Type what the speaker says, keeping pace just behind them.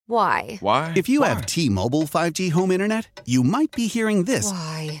Why? Why? If you have T-Mobile 5G home internet, you might be hearing this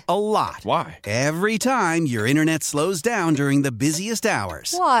Why? a lot. Why? Every time your internet slows down during the busiest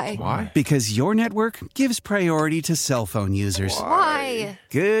hours. Why? Why? Because your network gives priority to cell phone users. Why?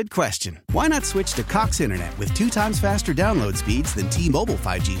 Good question. Why not switch to Cox Internet with 2 times faster download speeds than T-Mobile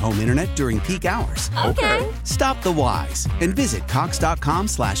 5G home internet during peak hours? Okay. Stop the whys and visit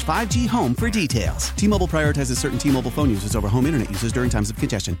cox.com/5G home for details. T-Mobile prioritizes certain T-Mobile phone users over home internet users during times of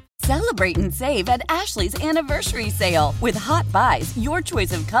congestion. Celebrate and save at Ashley's Anniversary Sale. With Hot Buys, your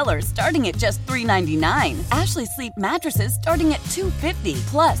choice of colors starting at just $3.99. Ashley Sleep mattresses starting at $2.50.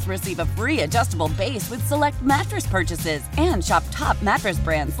 Plus, receive a free adjustable base with select mattress purchases. And shop top mattress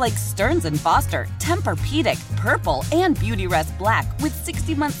brands like Stearns & Foster, Tempur-Pedic, Purple, and Beautyrest Black with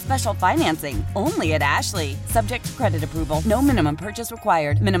 60-month special financing. Only at Ashley. Subject to credit approval. No minimum purchase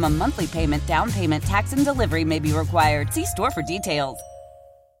required. Minimum monthly payment, down payment, tax, and delivery may be required. See store for details.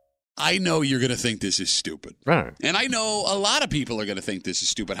 I know you're going to think this is stupid. Right. And I know a lot of people are going to think this is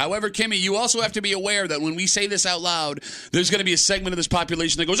stupid. However, Kimmy, you also have to be aware that when we say this out loud, there's going to be a segment of this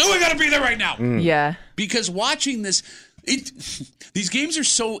population that goes, oh, I got to be there right now. Yeah. Because watching this, these games are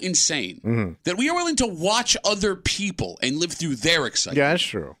so insane that we are willing to watch other people and live through their excitement. Yeah, that's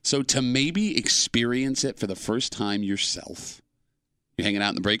true. So to maybe experience it for the first time yourself. You're hanging out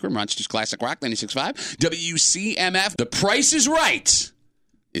in the break room, Rochester's Classic Rock, 96.5, WCMF. The Price is Right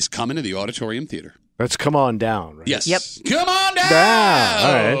is coming to the Auditorium Theater. Let's come on down, right? Yes. Yep. Come on down.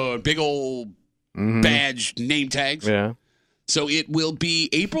 All right. Big old badge name tags. Yeah. So it will be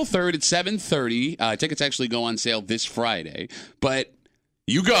April 3rd at 7:30. Tickets actually go on sale this Friday. But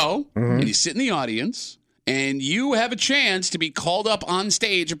you go and you sit in the audience and you have a chance to be called up on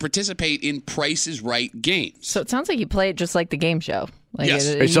stage and participate in Price is Right games. So it sounds like you play it just like the game show. Like Yes.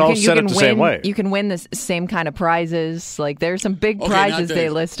 It's all set up the same way. You can win the same kind of prizes. Like there's some big prizes they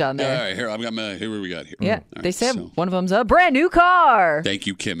list on there. All right, here I've got here we got here. Yeah, All they right, said so- one of them's a brand new car. Thank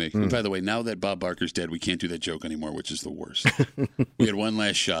you, Kimmy. And by the way, now that Bob Barker's dead, we can't do that joke anymore, which is the worst. We had one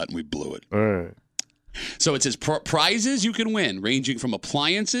last shot and we blew it. All right. So it says prizes you can win, ranging from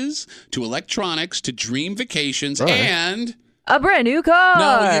appliances to electronics to dream vacations and... A brand new car.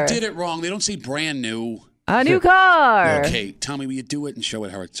 No, you did it wrong. They don't say brand new. A new car. Okay, Tommy, will you do it and show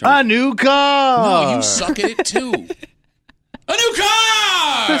it how it's... A new car. No, you suck at it too. A new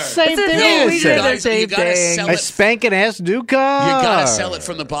car! The same It's a thing. new- we is did it? the same you gotta thing. sell A it. spanking ass new car. You gotta sell it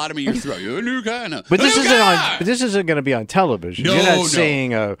from the bottom of your throat. A new car, no. But this A new isn't car! on. But this isn't going to be on television. No, You're no. not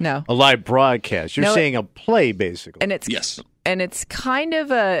seeing a live broadcast. You're No, seeing a play, basically. And it's Yes. and it's kind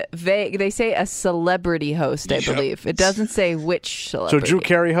of a vague. They say a celebrity host, I Yep. believe. It doesn't say which So celebrity. Drew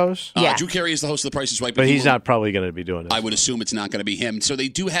Carey hosts, Yeah. Drew Carey is the host of The Price is Right. but he he's will- not probably going to be doing it. I would assume it's not going to be him. So they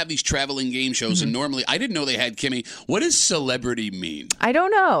do have these traveling game shows, and normally I didn't know they had Kimmy. What does celebrity mean? I don't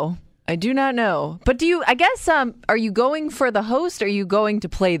know. I do not know. But do you? I guess. Are you going for the host? Or are you going to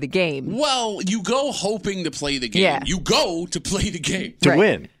play the game? Well, you go hoping to play the game. Yeah. You go to play the game. to Right.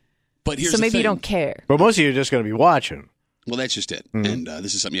 win. But here's So the maybe thing. you don't care. But most of you are just going to be watching. Well, that's just it. And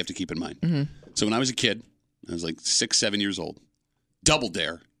this is something you have to keep in mind. So when I was a kid, I was like 6, 7 years old. Double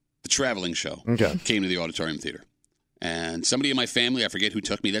Dare, the traveling show, Okay. came to the Auditorium Theater. And somebody in my family, I forget who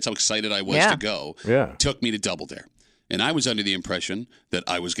took me, that's how excited I was Yeah. to go, Yeah. took me to Double Dare. And I was under the impression that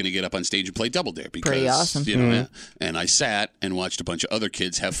I was going to get up on stage and play Double Dare because, Pretty awesome. you know, and I sat and watched a bunch of other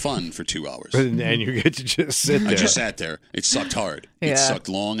kids have fun for 2 hours. And you get to just sit there. I just sat there. It sucked hard. Yeah. It sucked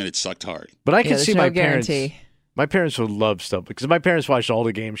long and it sucked hard. But I can there's see no my parents. guarantee. My parents would love stuff because my parents watched all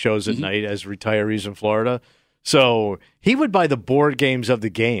the game shows at night as retirees in Florida. So he would buy the board games of the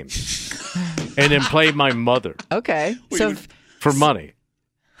game and then play my mother Okay. Wait, So you- for money.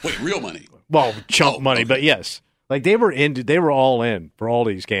 Wait, real money? Well, chunk money, okay. but yes. Like they were all in for all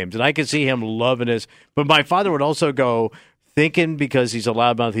these games. And I could see him loving this. But my father would also go thinking because he's a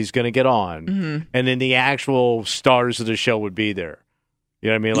loudmouth, he's going to get on. And then the actual stars of the show would be there. You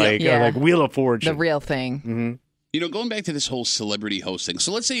know what I mean? Like, Yeah. like Wheel of Fortune. the real thing. You know, going back to this whole celebrity hosting.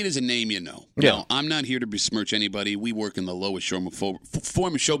 So let's say it is a name you know. Yeah. Now, I'm not here to besmirch anybody. We work in the lowest form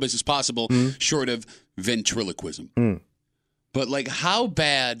of show business possible, short of ventriloquism. But, like, how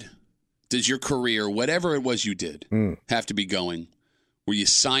bad does your career, whatever it was you did, have to be going where you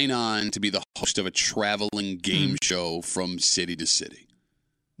sign on to be the host of a traveling game show from city to city?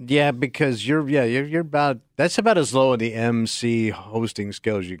 Yeah, because you're about that's about as low in the MC hosting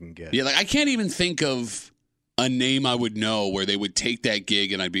skills you can get. Yeah, like I can't even think of a name I would know where they would take that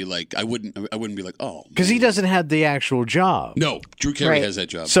gig and I'd be like, I wouldn't be like, oh, Because he doesn't have the actual job. no, Drew Carey Right. has that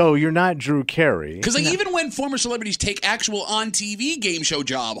job. So you're not Drew Carey. Because like even when former celebrities take actual on TV game show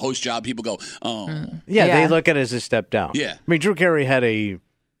host job, people go, oh, Yeah, Yeah. they look at it as a step down. Yeah. I mean, Drew Carey had a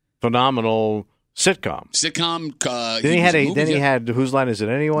phenomenal sitcom. Sitcom. Then he had Whose Line Is It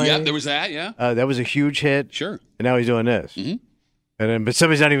Anyway? Yeah, there was that. Yeah, that was a huge hit. sure. And now he's doing this. Mhm. And then, but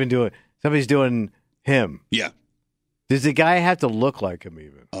somebody's doing him. Yeah. Does the guy have to look like him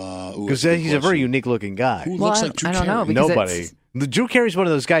even? Because he's a very unique looking guy. Who Well, looks like Drew I don't know, Carey? because Nobody. it's- Drew Carey's one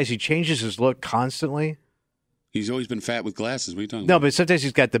of those guys. He changes his look constantly. He's always been fat with glasses. What are you talking No, about? but sometimes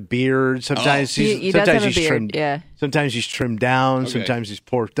he's got the beard. Sometimes He does have a beard, trimmed. yeah. Sometimes he's trimmed down. Okay. Sometimes he's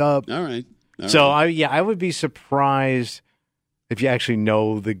porked up. All right. All So right. I would be surprised if you actually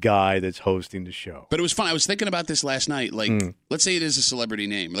know the guy that's hosting the show. But it was fun. I was thinking about this last night. Like, let's say it is a celebrity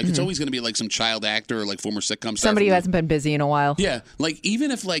name. Like, it's always going to be like some child actor or like former sitcom star. Somebody from who the- hasn't been busy in a while. Yeah, like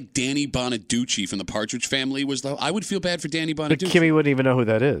even if like Danny Bonaducci from the Partridge Family was the, I would feel bad for Danny But Bonaducci. Kimmy wouldn't even know who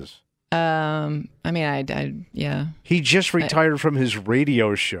that is. I mean, I yeah. He just retired from his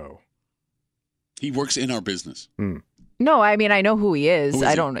radio show. He works in our business. No, I mean, I know who he is. Who is I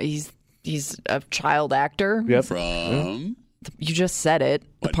he? don't. He's a child actor. Yep. From You just said it.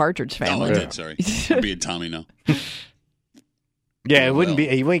 The Partridge oh, Family. I did. Sorry, I'm being Tommy now. Yeah, it wouldn't well.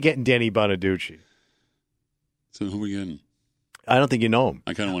 be. You ain't getting Danny Bonaducci. So who are we getting? I don't think you know him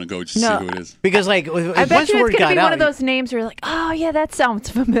I kind of want to go just No. see who it is. because, like, I bet once you word it's got going to be out, one of those names where you're like, oh, yeah, that sounds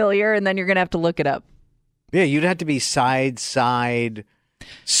familiar. And then you're going to have to look it up. yeah, you'd have to be side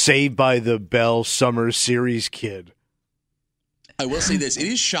Saved by the Bell summer series kid, I will say this: it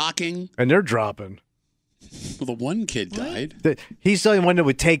is shocking. and they're dropping. Well, the one kid died. He's the only one that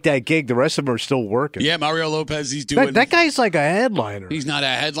would take that gig. The rest of them are still working. Yeah, Mario Lopez. He's doing. that guy's like a headliner. He's not a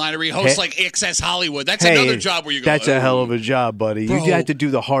headliner. He hosts Hey- like Access Hollywood. That's Hey, another job where you go. That's a hell of "Oh." a job, buddy. Bro. You have to do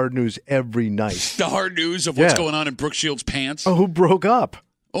the hard news every night. The hard news of what's Yeah. going on in Brooke Shields' pants. Oh, who broke up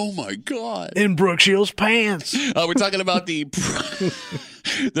Oh my God. in Brooke Shields' pants? We're talking about the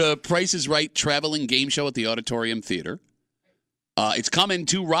the Price is Right traveling game show at the Auditorium Theater. It's coming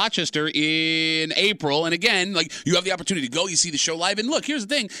to Rochester in April. And again, like you have the opportunity to go, you see the show live. And look, here's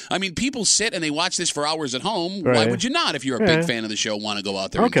the thing. I mean, people sit and they watch this for hours at home. Why Right. would you not, if you're a Yeah. big fan of the show, want to go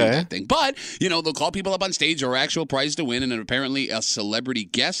out there and do Okay. that thing? But, you know, they'll call people up on stage or actual prize to win. And apparently a celebrity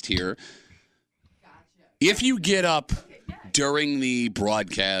guest here. If you get up during the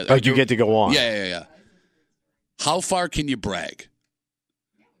broadcast. Oh, you get to go on. Yeah. How far can you brag?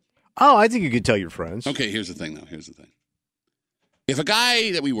 Oh, I think you could tell your friends. Okay, here's the thing, though. If a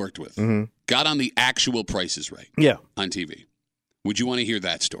guy that we worked with got on the actual Price is Right Yeah. on TV, would you want to hear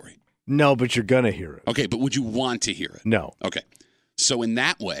that story? No, but you're going to hear it. Okay, but would you want to hear it? No. Okay. So in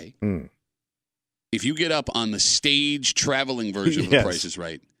that way, if you get up on the stage traveling version of The Yes. Price is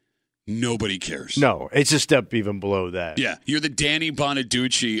Right, nobody cares. No, it's a step even below that. Yeah, you're the Danny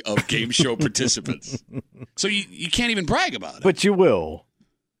Bonaducci of game show participants. So you can't even brag about it. But you will.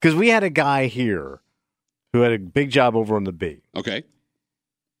 Because we had a guy here who had a big job over on the B. Okay.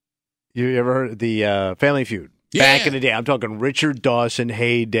 You ever heard of the Family Feud? Yeah. Back in the day. I'm talking Richard Dawson,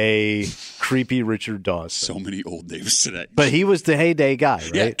 heyday, creepy Richard Dawson. So many old names today. But he was the heyday guy,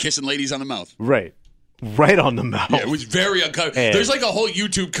 right? Yeah, kissing ladies on the mouth. Right. Right on the mouth. Yeah, it was very uncomfortable. Yeah. There's like a whole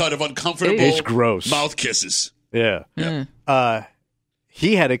YouTube cut of uncomfortable It's gross. mouth kisses. Yeah.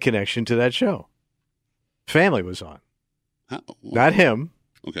 He had a connection to that show. Family was on. How? Not him,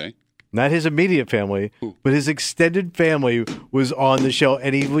 Okay. not his immediate family, but his extended family was on the show,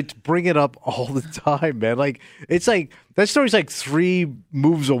 and he would bring it up all the time, man. Like, it's like, that story's like 3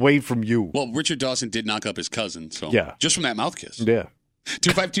 moves away from you. Well, Richard Dawson did knock up his cousin, so Yeah. just from that mouth kiss. Yeah.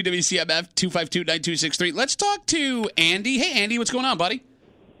 252 WCMF 252-9263. Let's talk to Andy. Hey, Andy, what's going on, buddy?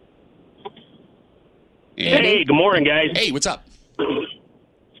 Andy? Hey, good morning, guys. Hey, what's up?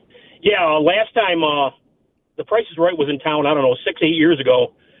 Yeah, last time The Price is Right was in town, I don't know, 6-8 years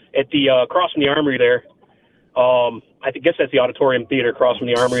ago at the across from the Armory there. I guess that's the Auditorium Theater across from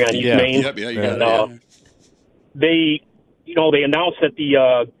the Armory on East Yeah. Main. Yep, yeah, you And, got it. they announced that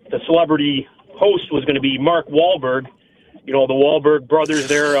the celebrity host was going to be Mark Wahlberg. You know, the Wahlberg brothers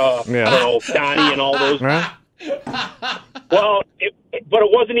there, I don't know, Donnie and all those. Right? Well, but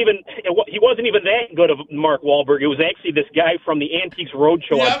it wasn't even he wasn't even that good of Mark Wahlberg. It was actually this guy from the Antiques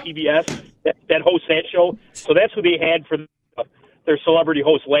Roadshow on PBS that hosts that show. So that's who they had for their celebrity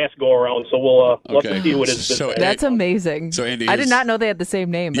host last go around. So we'll have to see what it is. this So time. That's amazing. So, Andy, I did here's- not know they had the same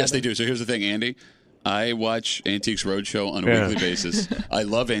name. Yes, they do. So here's the thing, Andy. I watch Antiques Roadshow on a Yeah. weekly basis. I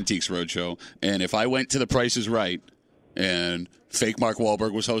love Antiques Roadshow. And if I went to The Price is Right and fake Mark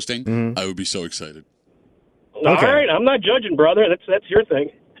Wahlberg was hosting, I would be so excited. All right, I'm not judging, brother. That's your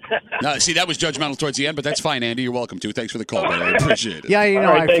thing. Now, see, that was judgmental towards the end, but that's fine, Andy. You're welcome to. Thanks for the call, buddy. I appreciate it. Yeah, you know,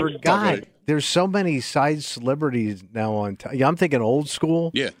 All right, I thanks. forgot. Okay. There's so many side celebrities now on. Yeah, I'm thinking old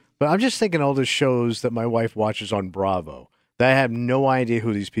school. Yeah. But I'm just thinking all the shows that my wife watches on Bravo. that have no idea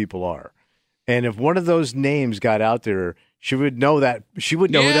who these people are. And if one of those names got out there, she would know that. She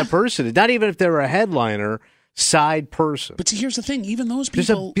would know who that person is. Not even if they were a headliner, side person. But see, here's the thing. Even those people...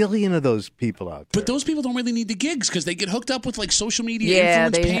 There's a billion of those people out there. But those people don't really need the gigs because they get hooked up with like social media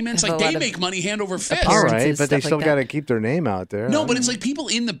influence payments. Like they make money hand over fist. All right, but they still got to keep their name out there. No, but it's like people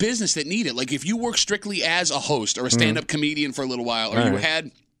in the business that need it. Like if you work strictly as a host or a stand-up comedian for a little while, or you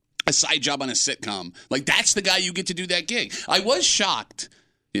had a side job on a sitcom, like that's the guy you get to do that gig. I was shocked.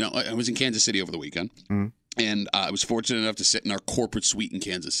 You know, I was in Kansas City over the weekend, and I was fortunate enough to sit in our corporate suite in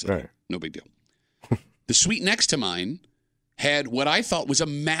Kansas City. Right. No big deal. The suite next to mine had what I thought was a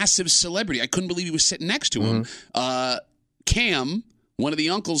massive celebrity. I couldn't believe he was sitting next to him. Cam, one of the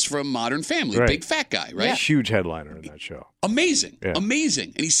uncles from Modern Family, big fat guy, right? Yeah. Huge headliner in that show. Amazing.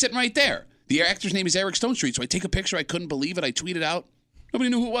 Amazing. And he's sitting right there. The actor's name is Eric Stonestreet, so I take a picture. I couldn't believe it. I tweeted out. Nobody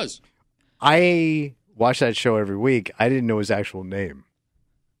knew who it was. I watch that show every week. I didn't know his actual name.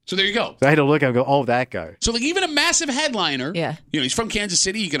 So there you go. So I had to look and go, oh, that guy. So like even a massive headliner, you know, he's from Kansas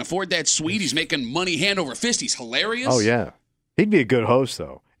City. He can afford that suite. He's making money hand over fist. He's hilarious. Oh, yeah. He'd be a good host,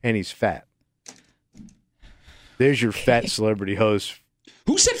 though. And he's fat. There's your fat celebrity host.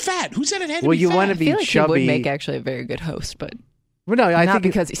 Who said fat? Who said it had to be fat? Well, you want to be I feel like chubby. he would make actually a very good host, but no, I not think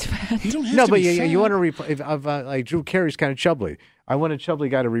because he's fat. You don't have no, to but be fat. you want to replace. Like Drew Carey's kind of chubby. I want a chubby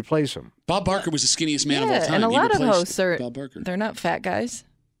guy to replace him. Bob Barker was the skinniest man of all time. And a He lot of replaced hosts are, Bob Barker. They're not fat guys.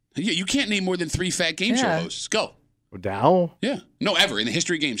 Yeah, you can't name more than 3 fat game show hosts. Go. Now? Yeah. No, ever in the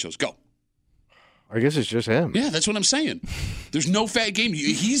history of game shows. Go. I guess it's just him. Yeah, that's what I'm saying. There's no fat game.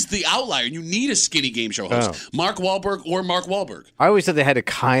 He's the outlier. You need a skinny game show host. Mark Wahlberg or Mark Wahlberg. I always thought they had to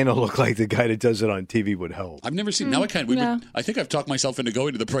kind of look like the guy that does it on TV would help. I've never seen. Now I kind of. I think I've talked myself into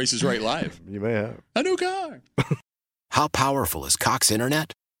going to The Price is Right live. You may have. A new car. How powerful is Cox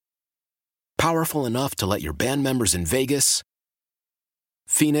Internet? Powerful enough to let your band members in Vegas,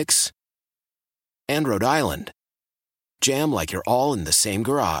 Phoenix, and Rhode Island jam like you're all in the same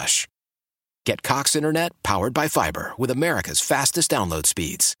garage. Get Cox Internet powered by fiber with America's fastest download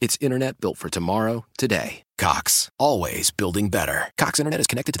speeds. It's internet built for tomorrow, today. Cox, always building better. Cox Internet is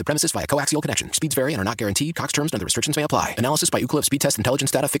connected to the premises via coaxial connection. Speeds vary and are not guaranteed. Cox terms and other restrictions may apply. Analysis by Ookla Speed Test Intelligence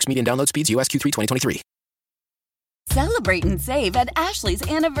Data. Fixed median download speeds. US Q3 2023. Celebrate and save at Ashley's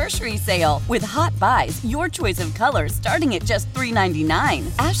Anniversary Sale. With Hot Buys, your choice of colors starting at just $3.99.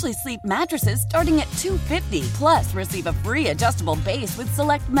 Ashley Sleep mattresses starting at $2.50. Plus, receive a free adjustable base with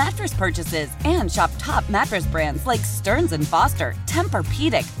select mattress purchases. And shop top mattress brands like Stearns & Foster,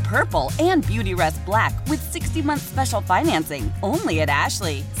 Tempur-Pedic, Purple, and Beautyrest Black with 60-month special financing. Only at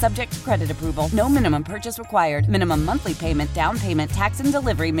Ashley. Subject to credit approval. No minimum purchase required. Minimum monthly payment, down payment, tax, and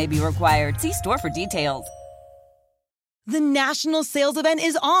delivery may be required. See store for details. The national sales event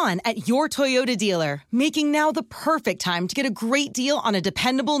is on at your Toyota dealer, making now the perfect time to get a great deal on a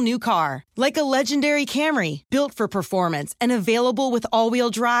dependable new car. Like a legendary Camry, built for performance and available with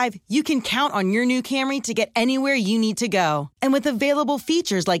all-wheel drive, you can count on your new Camry to get anywhere you need to go. And with available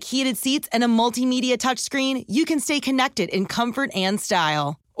features like heated seats and a multimedia touchscreen, you can stay connected in comfort and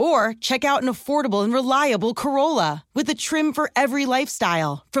style. Or check out an affordable and reliable Corolla with a trim for every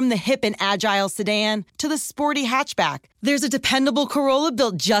lifestyle. From the hip and agile sedan to the sporty hatchback, there's a dependable Corolla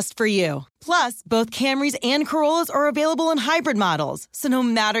built just for you. Plus, both Camrys and Corollas are available in hybrid models, so no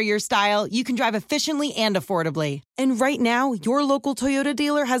matter your style, you can drive efficiently and affordably. And right now, your local Toyota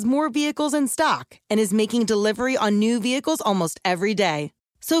dealer has more vehicles in stock and is making delivery on new vehicles almost every day.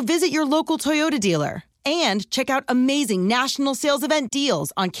 So visit your local Toyota dealer. And check out amazing national sales event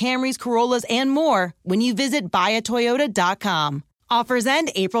deals on Camrys, Corollas, and more when you visit buyatoyota.com. Offers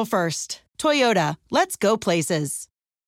end April 1st. Toyota, let's go places.